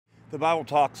The Bible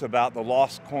talks about the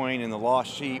lost coin and the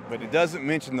lost sheep, but it doesn't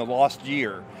mention the lost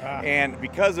year. And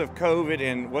because of COVID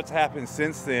and what's happened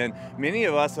since then, many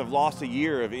of us have lost a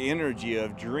year of energy,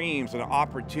 of dreams and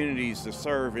opportunities to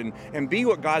serve and be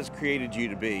what God's created you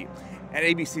to be. At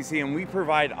ABCCM, we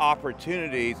provide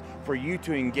opportunities for you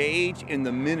to engage in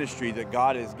the ministry that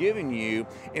God has given you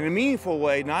in a meaningful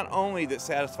way, not only that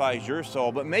satisfies your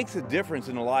soul, but makes a difference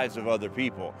in the lives of other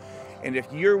people. And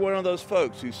if you're one of those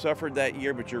folks who suffered that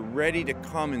year, but you're ready to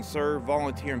come and serve,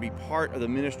 volunteer, and be part of the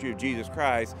ministry of Jesus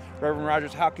Christ, Reverend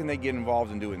Rogers, how can they get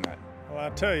involved in doing that? Well, I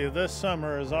tell you, this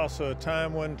summer is also a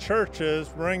time when churches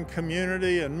bring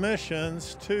community and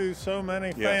missions to so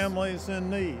many families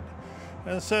in need.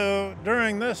 And so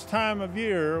during this time of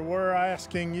year, we're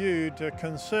asking you to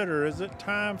consider, is it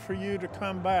time for you to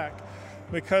come back?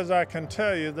 Because I can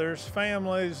tell you there's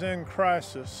families in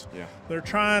crisis. They're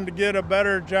trying to get a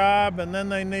better job and then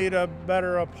they need a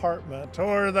better apartment,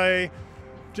 or they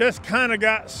just kind of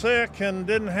got sick and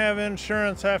didn't have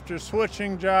insurance after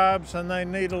switching jobs and they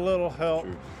need a little help.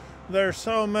 There's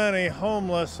so many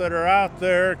homeless that are out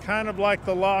there, kind of like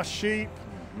the lost sheep,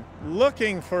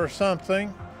 looking for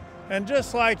something. And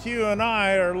just like you and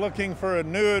I are looking for a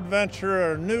new adventure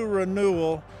or a new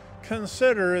renewal,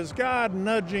 consider, is God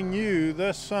nudging you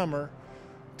this summer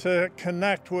to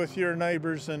connect with your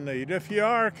neighbors in need? If you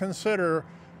are, consider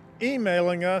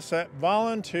emailing us at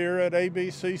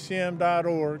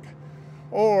volunteer@abccm.org,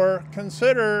 or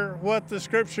consider what the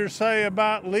scriptures say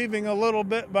about leaving a little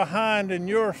bit behind in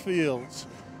your fields.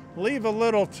 Leave a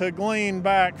little to glean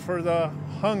back for the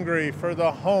hungry, for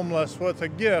the homeless, with a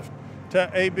gift to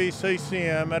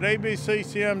ABCCM at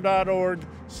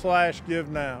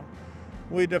abccm.org/give-now.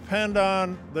 We depend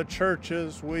on the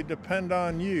churches, we depend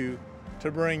on you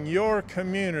to bring your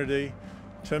community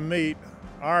to meet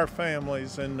our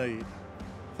families in need.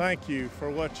 Thank you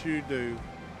for what you do.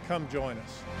 Come join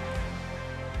us.